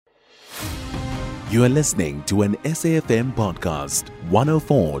You are listening to an SAFM podcast,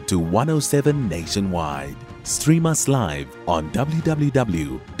 104 to 107 nationwide. Stream us live on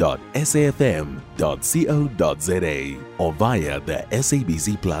www.safm.co.za or via the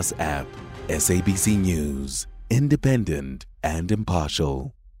SABC Plus app. SABC News, independent and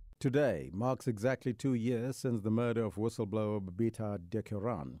impartial. Today marks exactly 2 years since the murder of whistleblower Babita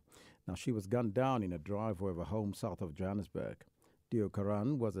Deokaran. Now, she was gunned down in a driveway of a home south of Johannesburg.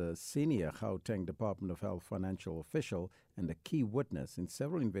 Deokaran was a senior Gauteng Department of Health financial official and a key witness in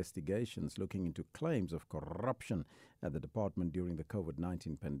several investigations looking into claims of corruption at the department during the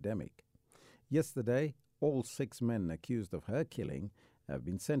COVID-19 pandemic. Yesterday, all 6 men accused of her killing have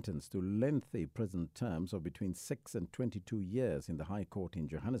been sentenced to lengthy prison terms of between 6 and 22 years in the High Court in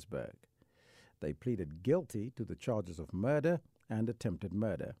Johannesburg. They pleaded guilty to the charges of murder and attempted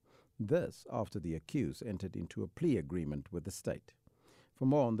murder. This after the accused entered into a plea agreement with the state. For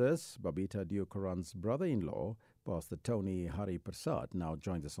more on this, Babita Deokaran's brother-in-law, Pastor Tony Haripersadh, now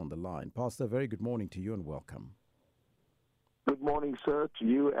joins us on the line. Pastor, very good morning to you and welcome. Good morning, sir, to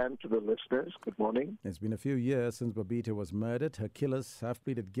you and to the listeners. Good morning. It's been a few years since Babita was murdered. Her killers have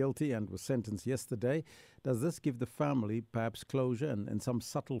pleaded guilty and was sentenced yesterday. Does this give the family perhaps closure and some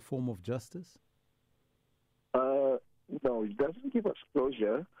subtle form of justice? No, it doesn't give us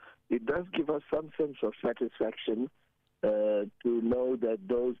closure. It does give us some sense of satisfaction to know that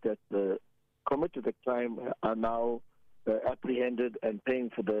those that committed the crime are now apprehended and paying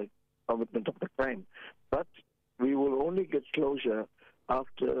for the commitment of the crime. But we will only get closure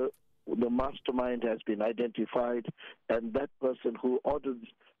after the mastermind has been identified and that person who ordered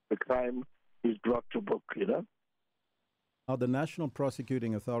the crime is brought to book, Now, the National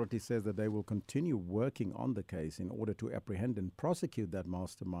Prosecuting Authority says that they will continue working on the case in order to apprehend and prosecute that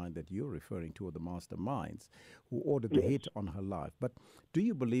mastermind that you're referring to, or the masterminds who ordered the hit on her life. But do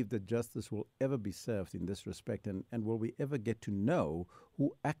you believe that justice will ever be served in this respect, and will we ever get to know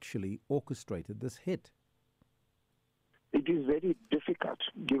who actually orchestrated this hit? It is very difficult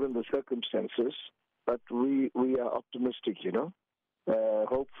given the circumstances, but we are optimistic,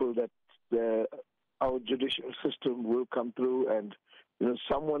 hopeful that our judicial system will come through and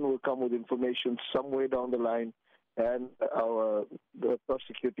someone will come with information somewhere down the line and the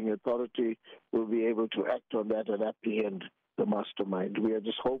prosecuting authority will be able to act on that and apprehend the mastermind. We are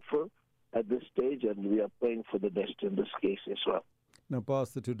just hopeful at this stage and we are praying for the best in this case as well. Now,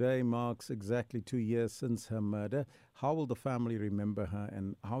 Pastor, today marks exactly 2 years since her murder. How will the family remember her,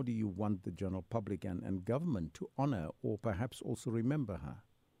 and how do you want the general public and government to honor or perhaps also remember her?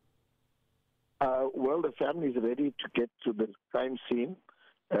 Well, the family is ready to get to the crime scene,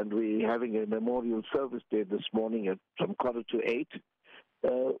 and we're having a memorial service there this morning from 7:45.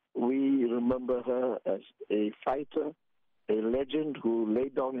 We remember her as a fighter, a legend who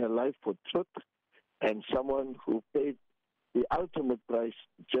laid down her life for truth, and someone who paid the ultimate price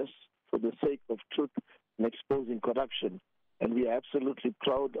just for the sake of truth and exposing corruption. And we are absolutely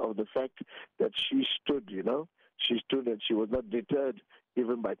proud of the fact that she stood, She stood and she was not deterred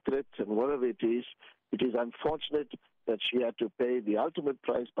even by threats and whatever it is. It is unfortunate that she had to pay the ultimate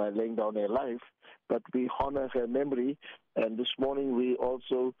price by laying down her life, but we honor her memory. And this morning we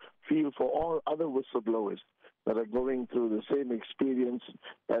also feel for all other whistleblowers that are going through the same experience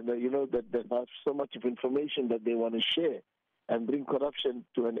and, that they have so much of information that they want to share and bring corruption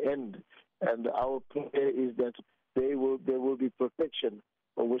to an end. And our prayer is that there will be protection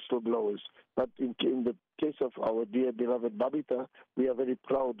for whistleblowers. But in the case of our dear beloved Babita, we are very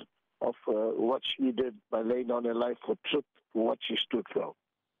proud of what she did by laying down her life for truth, for what she stood for.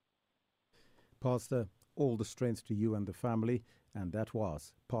 Pastor, all the strength to you and the family. And that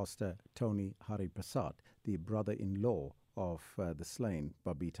was Pastor Tony Haripersadh, the brother-in-law of the slain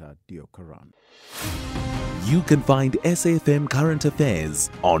Babita Deokaran. You can find SAFM Current Affairs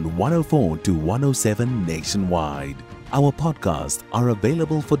on 104 to 107 nationwide. Our podcasts are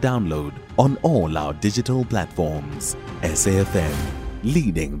available for download on all our digital platforms. SAFM,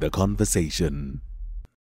 leading the conversation.